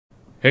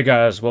Hey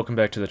guys, welcome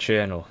back to the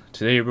channel.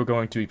 Today we're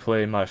going to be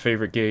playing my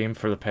favorite game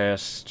for the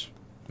past,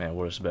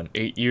 what has it been,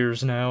 8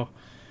 years now?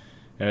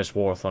 And it's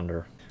War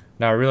Thunder.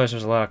 Now I realize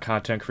there's a lot of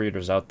content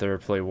creators out there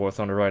play War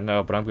Thunder right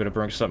now, but I'm going to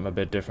bring something a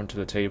bit different to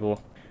the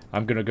table.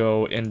 I'm going to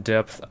go in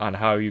depth on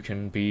how you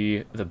can be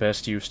the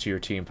best use to your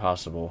team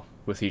possible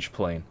with each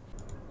plane.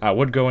 I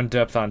would go in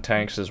depth on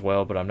tanks as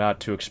well, but I'm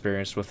not too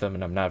experienced with them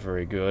and I'm not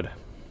very good.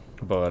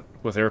 But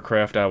with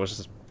aircraft I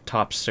was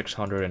top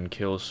 600 in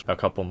kills a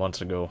couple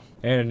months ago.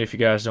 And if you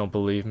guys don't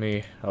believe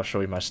me, I'll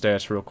show you my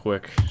stats real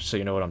quick so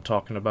you know what I'm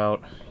talking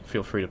about.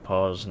 Feel free to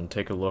pause and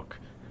take a look.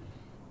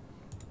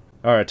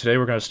 Alright, today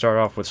we're going to start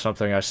off with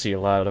something I see a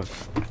lot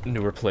of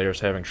newer players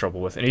having trouble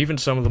with, and even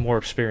some of the more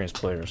experienced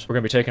players. We're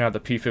going to be taking out the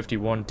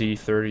P-51,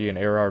 D-30, and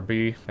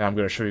ARB, and I'm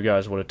going to show you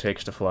guys what it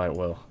takes to fly it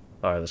well.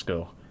 Alright, let's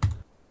go.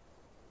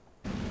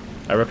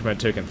 I recommend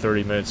taking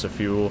 30 minutes of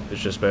fuel. It's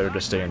just better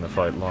to stay in the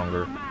fight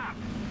longer.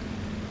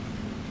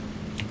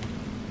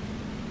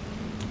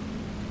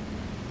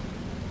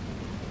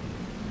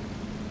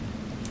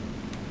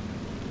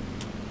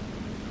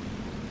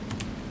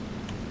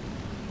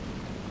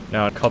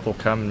 Now, a couple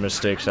common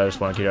mistakes I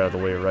just want to get out of the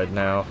way right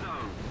now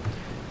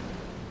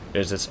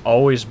is it's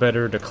always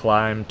better to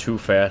climb too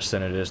fast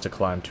than it is to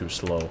climb too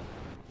slow.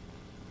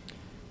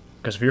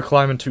 Because if you're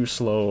climbing too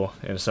slow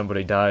and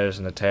somebody dies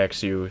and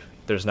attacks you,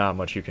 there's not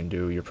much you can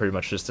do. You're pretty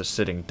much just a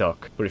sitting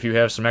duck. But if you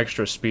have some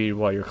extra speed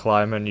while you're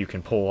climbing, you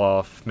can pull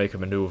off, make a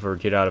maneuver,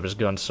 get out of his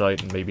gun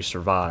sight, and maybe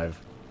survive.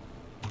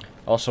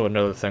 Also,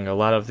 another thing, a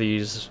lot of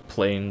these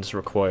planes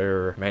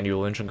require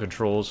manual engine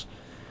controls.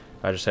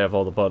 I just have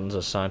all the buttons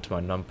assigned to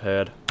my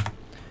numpad,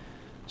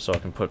 so I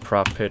can put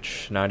prop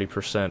pitch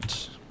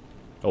 90%,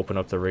 open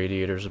up the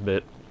radiators a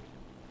bit,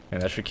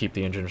 and that should keep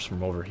the engines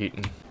from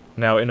overheating.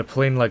 Now, in a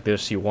plane like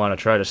this, you want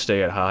to try to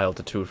stay at high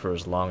altitude for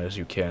as long as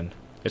you can.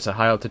 It's a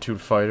high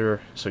altitude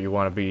fighter, so you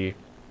want to be,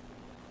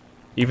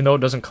 even though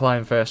it doesn't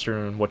climb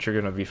faster than what you're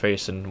going to be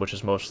facing, which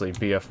is mostly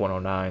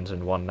BF-109s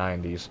and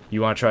 190s,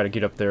 you want to try to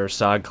get up there,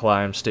 side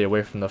climb, stay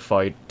away from the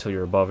fight till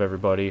you're above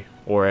everybody,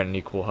 or at an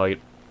equal height.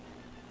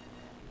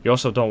 You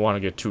also don't want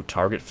to get too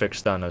target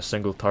fixed on a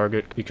single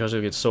target, because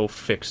you'll get so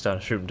fixed on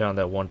shooting down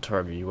that one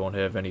target you won't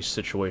have any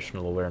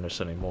situational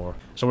awareness anymore.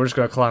 So we're just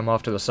going to climb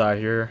off to the side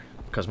here,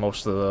 because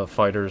most of the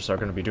fighters are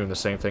going to be doing the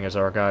same thing as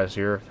our guys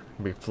here.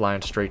 We'll be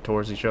flying straight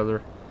towards each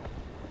other.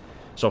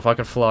 So if I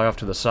can fly off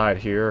to the side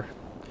here,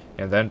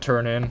 and then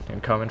turn in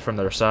and come in from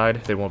their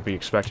side, they won't be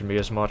expecting me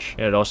as much,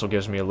 and it also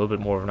gives me a little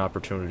bit more of an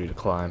opportunity to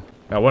climb.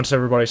 Now once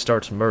everybody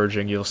starts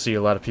merging, you'll see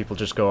a lot of people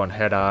just go on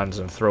head-ons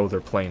and throw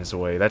their planes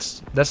away.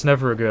 That's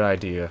never a good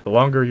idea. The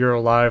longer you're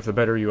alive, the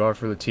better you are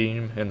for the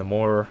team, and the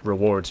more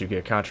rewards you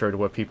get, contrary to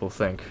what people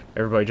think.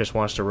 Everybody just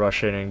wants to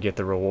rush in and get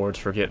the rewards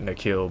for getting a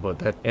kill, but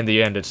that, in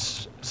the end,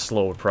 it's a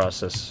slow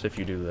process if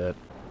you do that.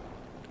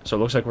 So it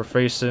looks like we're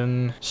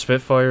facing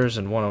Spitfires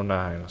and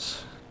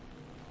 109s.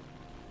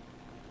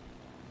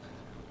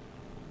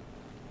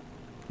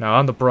 Now,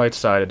 on the bright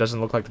side, it doesn't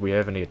look like we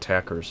have any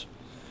attackers.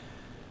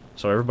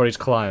 So everybody's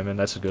climbing,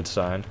 that's a good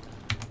sign.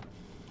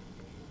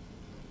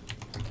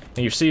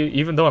 And you see,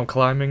 even though I'm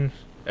climbing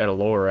at a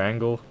lower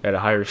angle, at a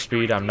higher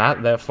speed, I'm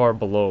not that far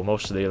below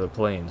most of the other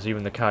planes,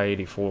 even the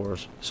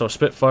Ki-84s. So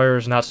Spitfire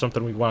is not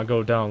something we want to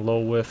go down low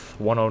with.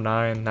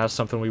 109, not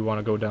something we want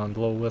to go down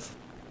low with.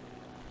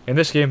 In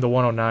this game, the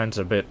 109's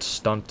a bit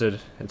stunted.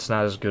 It's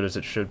not as good as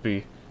it should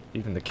be.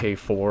 Even the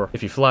K4.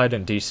 If you fly it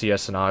in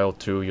DCS and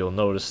IL-2, you'll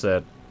notice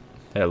that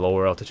at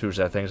lower altitudes,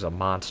 that thing's a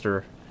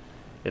monster.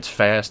 It's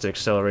fast, it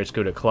accelerates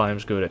good, it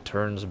climbs good, it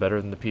turns better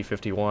than the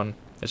P-51.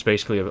 It's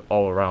basically an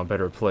all-around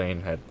better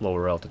plane at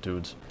lower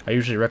altitudes. I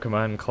usually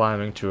recommend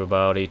climbing to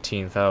about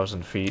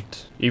 18,000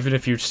 feet. Even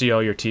if you see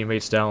all your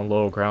teammates down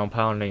low, ground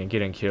pounding and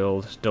getting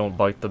killed, don't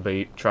bite the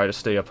bait. Try to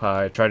stay up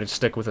high. Try to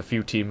stick with a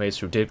few teammates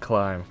who did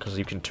climb, because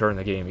you can turn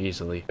the game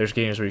easily. There's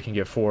games where you can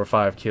get 4 or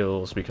 5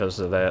 kills because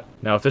of that.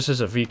 Now, if this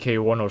is a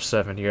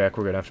VK-107 Yak,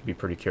 we're going to have to be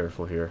pretty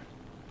careful here.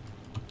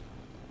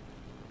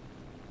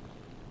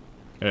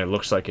 And it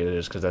looks like it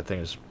is, because that thing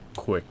is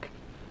quick.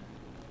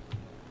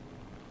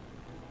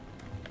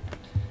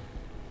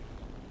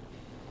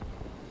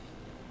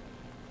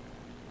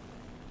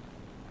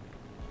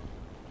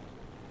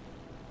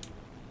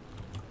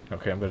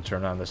 Okay, I'm going to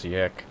turn on this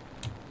Yak.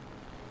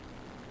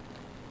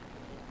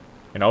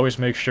 And always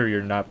make sure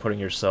you're not putting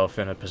yourself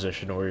in a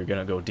position where you're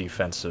going to go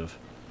defensive.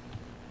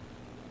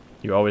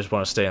 You always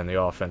want to stay on the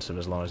offensive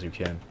as long as you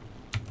can.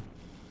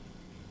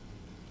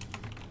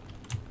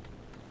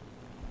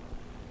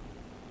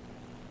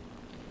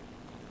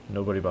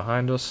 Nobody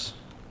behind us.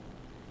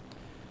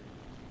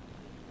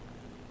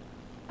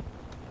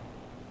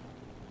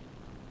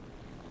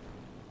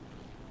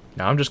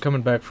 Now I'm just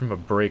coming back from a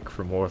break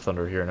from War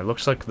Thunder here, and it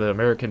looks like the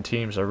American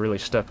teams are really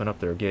stepping up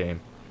their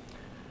game.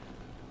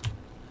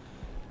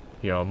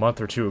 You know, a month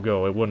or two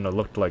ago, it wouldn't have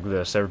looked like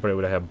this. Everybody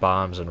would have had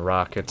bombs and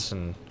rockets,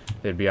 and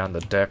they'd be on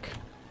the deck.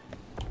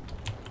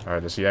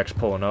 Alright, this Yak's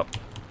pulling up.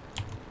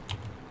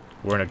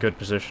 We're in a good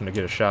position to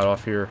get a shot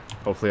off here.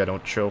 Hopefully I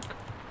don't choke.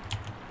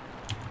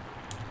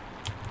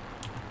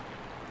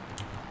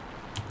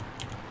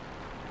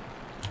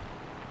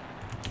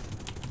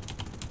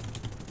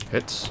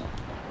 Hits.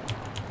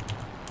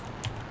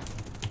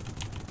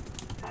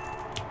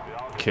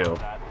 Kill.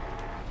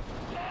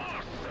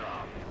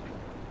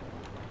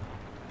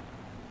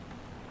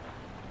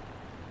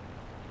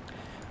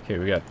 Okay,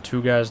 we got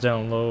 2 guys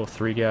down low,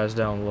 3 guys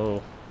down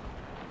low.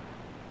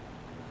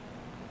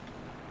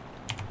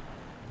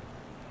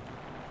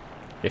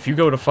 If you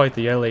go to fight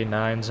the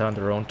LA-9s on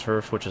their own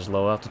turf, which is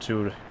low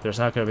altitude, there's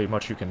not going to be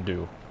much you can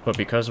do. But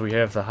because we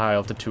have the high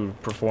altitude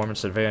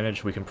performance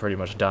advantage, we can pretty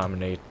much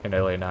dominate an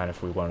LA-9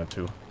 if we wanted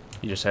to.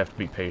 You just have to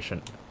be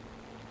patient.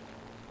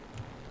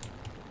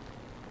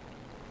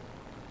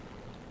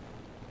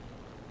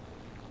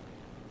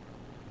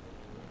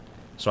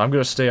 So I'm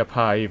going to stay up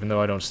high even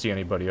though I don't see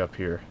anybody up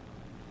here.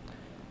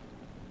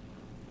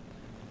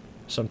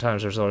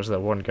 Sometimes there's always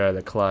that one guy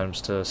that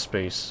climbs to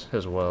space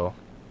as well.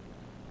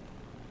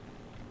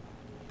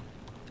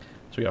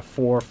 So we got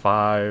 4,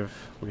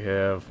 5, we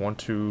have 1,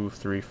 2,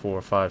 3,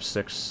 4, 5,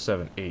 6,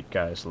 7, 8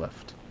 guys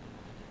left.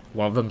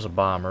 One of them's a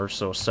bomber,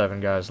 so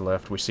 7 guys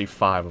left. We see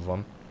 5 of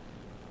them.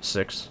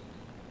 6.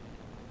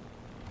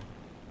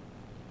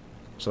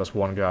 So that's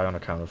 1 guy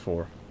unaccounted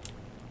for.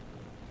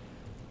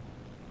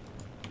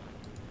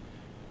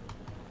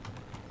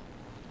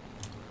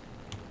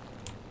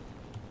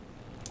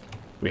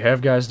 We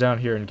have guys down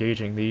here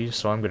engaging these,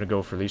 so I'm going to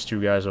go for these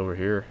 2 guys over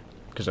here.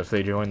 Because if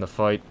they join the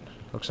fight,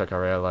 looks like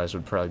our allies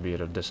would probably be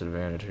at a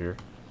disadvantage here.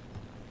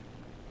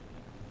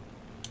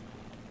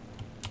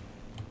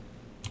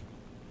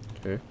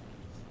 Okay.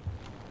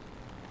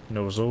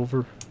 Nose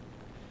over.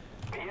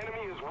 The enemy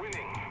is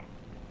winning.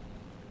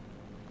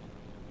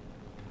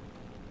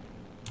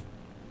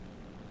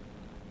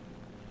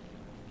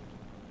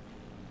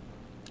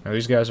 Now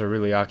these guys are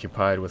really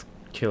occupied with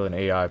killing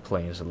AI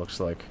planes, it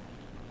looks like.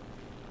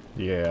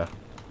 Yeah.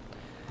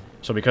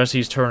 So because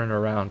he's turning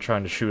around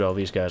trying to shoot all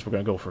these guys, we're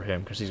going to go for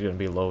him because he's going to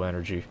be low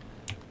energy.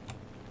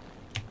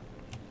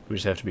 We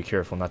just have to be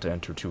careful not to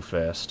enter too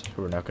fast.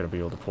 We're not going to be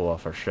able to pull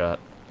off our shot.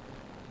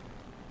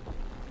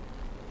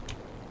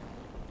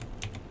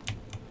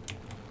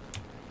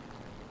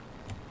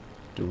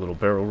 Do a little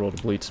barrel roll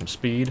to bleed some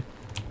speed.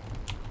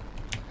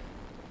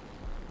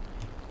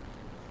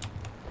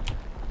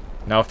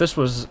 Now if this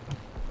was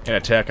an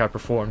attack I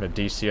performed at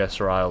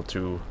DCS or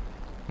IL-2,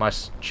 my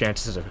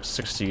chances of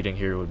succeeding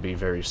here would be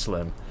very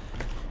slim.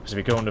 Because if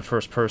you go into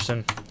first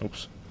person,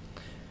 oops,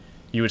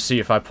 you would see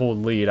if I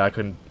pulled lead,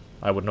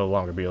 I would no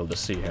longer be able to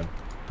see him.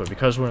 But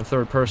because we're in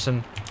third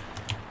person,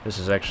 this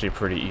is actually a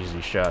pretty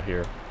easy shot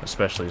here,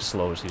 especially as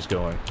slow as he's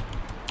going.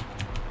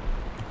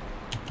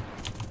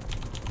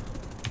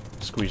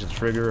 Squeeze the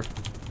trigger.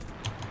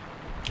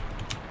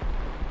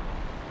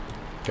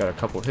 Got a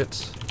couple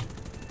hits.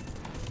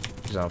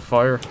 He's on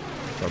fire.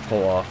 Gonna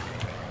pull off.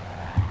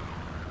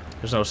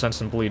 There's no sense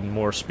in bleeding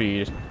more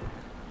speed.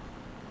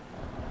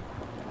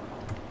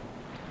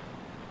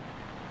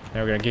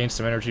 Now we're gonna gain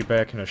some energy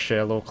back in a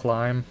shallow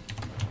climb.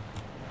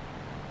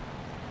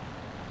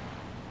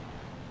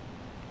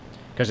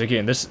 Because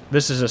again, this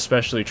is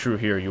especially true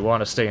here. You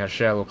want to stay in a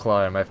shallow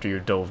climb after you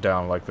dove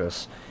down like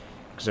this.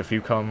 Because if you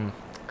come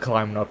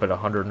climbing up at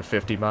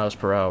 150 miles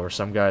per hour,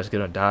 some guy's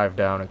gonna dive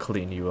down and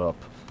clean you up.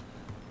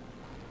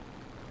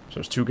 So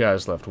there's 2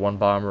 guys left, 1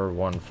 bomber,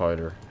 1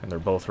 fighter, and they're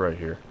both right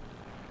here.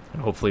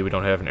 And hopefully we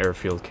don't have an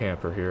airfield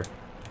camper here.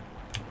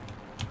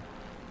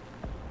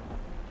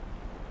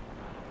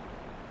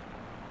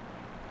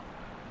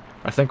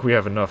 I think we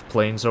have enough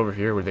planes over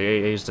here where the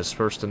AA's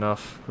dispersed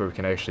enough where we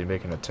can actually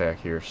make an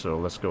attack here, so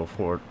let's go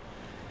for it.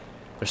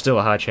 There's still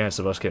a high chance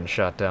of us getting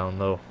shot down,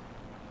 though.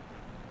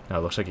 Now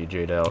it looks like he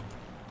J'd out.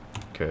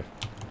 Okay.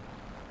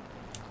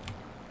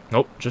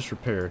 Nope, just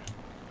repaired.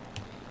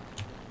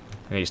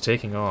 And he's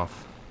taking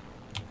off.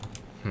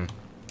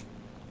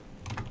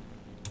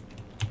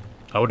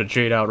 I would have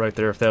J'd out right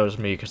there if that was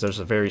me, because there's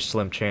a very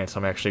slim chance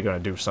I'm actually going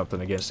to do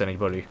something against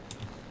anybody.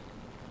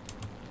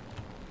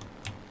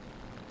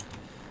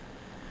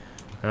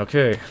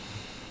 Okay.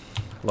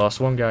 Lost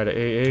 1 guy to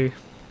AA.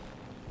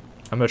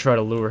 I'm going to try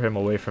to lure him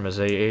away from his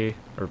AA,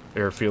 or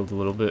airfield a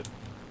little bit.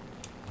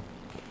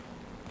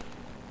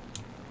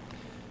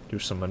 Do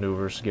some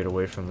maneuvers to get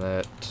away from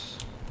that.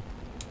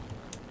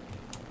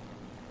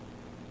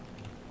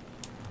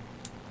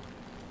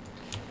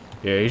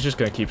 Yeah, he's just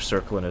going to keep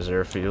circling his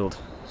airfield.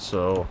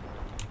 So,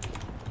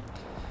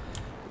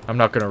 I'm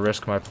not going to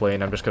risk my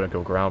plane, I'm just going to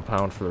go ground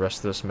pound for the rest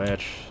of this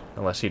match,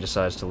 unless he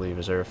decides to leave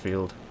his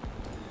airfield.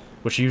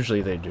 Which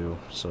usually they do,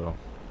 so,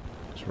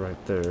 it's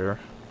right there.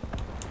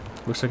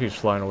 Looks like he's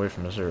flying away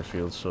from his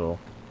airfield, so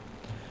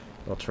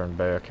I'll turn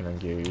back and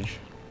engage.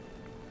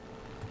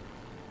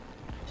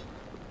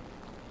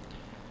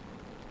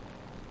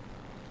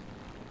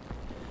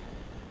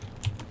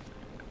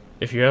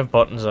 If you have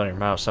buttons on your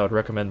mouse, I would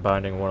recommend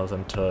binding one of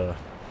them to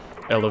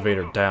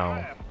elevator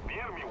down.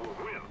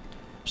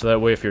 So that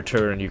way if you're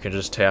turning, you can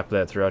just tap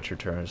that throughout your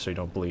turn so you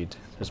don't bleed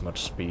as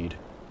much speed.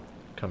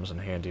 Comes in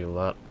handy a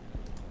lot.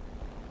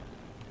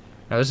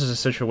 Now this is a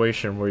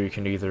situation where you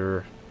can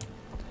either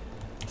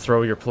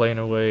throw your plane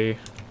away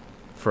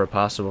for a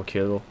possible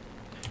kill,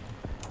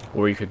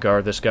 Or you could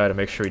guard this guy to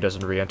make sure he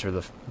doesn't re-enter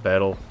the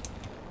battle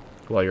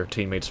while your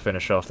teammates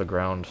finish off the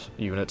ground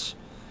units.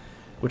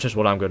 Which is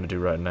what I'm going to do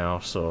right now,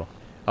 so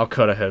I'll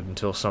cut ahead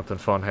until something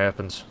fun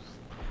happens.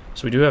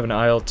 So we do have an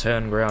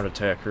IL-10 ground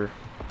attacker.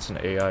 It's an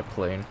AI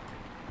plane.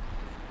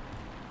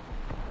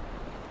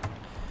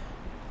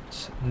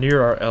 It's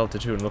near our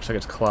altitude and looks like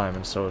it's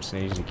climbing, so it's an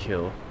easy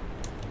kill.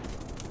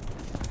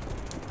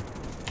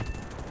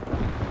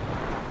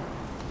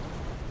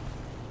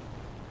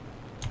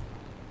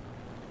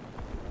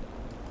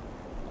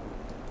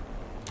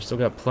 Still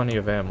got plenty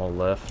of ammo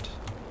left.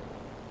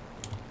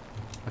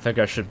 I think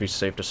I should be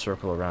safe to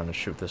circle around and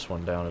shoot this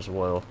one down as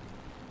well.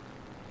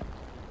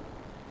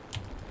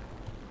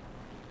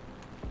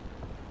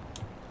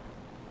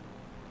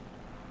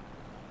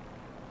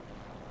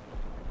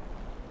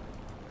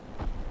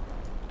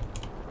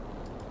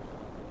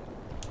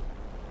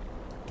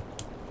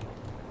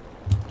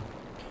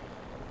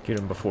 Get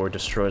him before he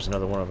destroys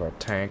another one of our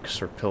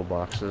tanks or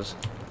pillboxes.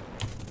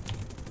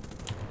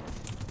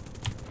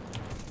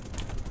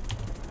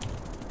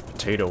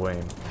 Potato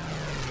aim.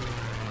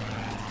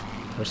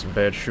 There's some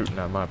bad shooting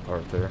on my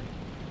part there.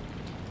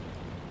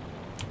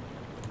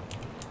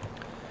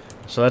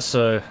 So that's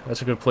a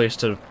good place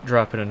to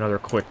drop in another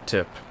quick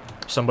tip.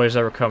 If somebody's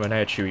ever coming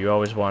at you, you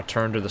always want to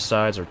turn to the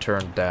sides or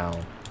turn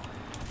down.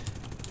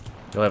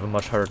 You'll have a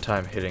much harder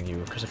time hitting you,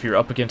 because if you're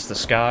up against the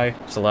sky,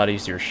 it's a lot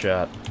easier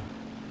shot.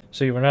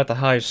 See, we're not the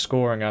highest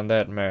scoring on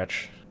that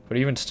match, but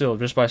even still,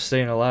 just by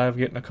staying alive,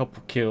 getting a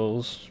couple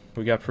kills,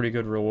 we got pretty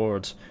good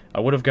rewards.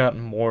 I would have gotten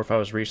more if I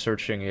was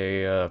researching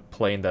a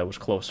plane that was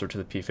closer to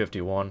the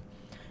P-51,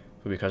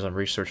 but because I'm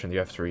researching the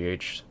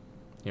F-3H,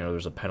 you know,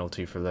 there's a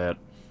penalty for that.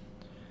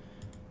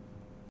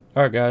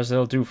 Alright guys,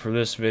 that'll do for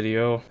this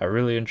video. I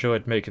really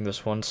enjoyed making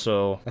this one,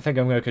 so I think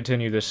I'm going to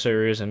continue this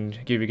series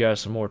and give you guys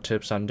some more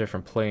tips on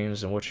different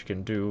planes and what you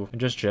can do, and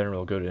just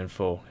general good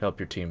info, help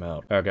your team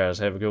out. Alright guys,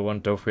 have a good one.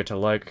 Don't forget to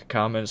like,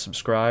 comment,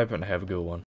 subscribe, and have a good one.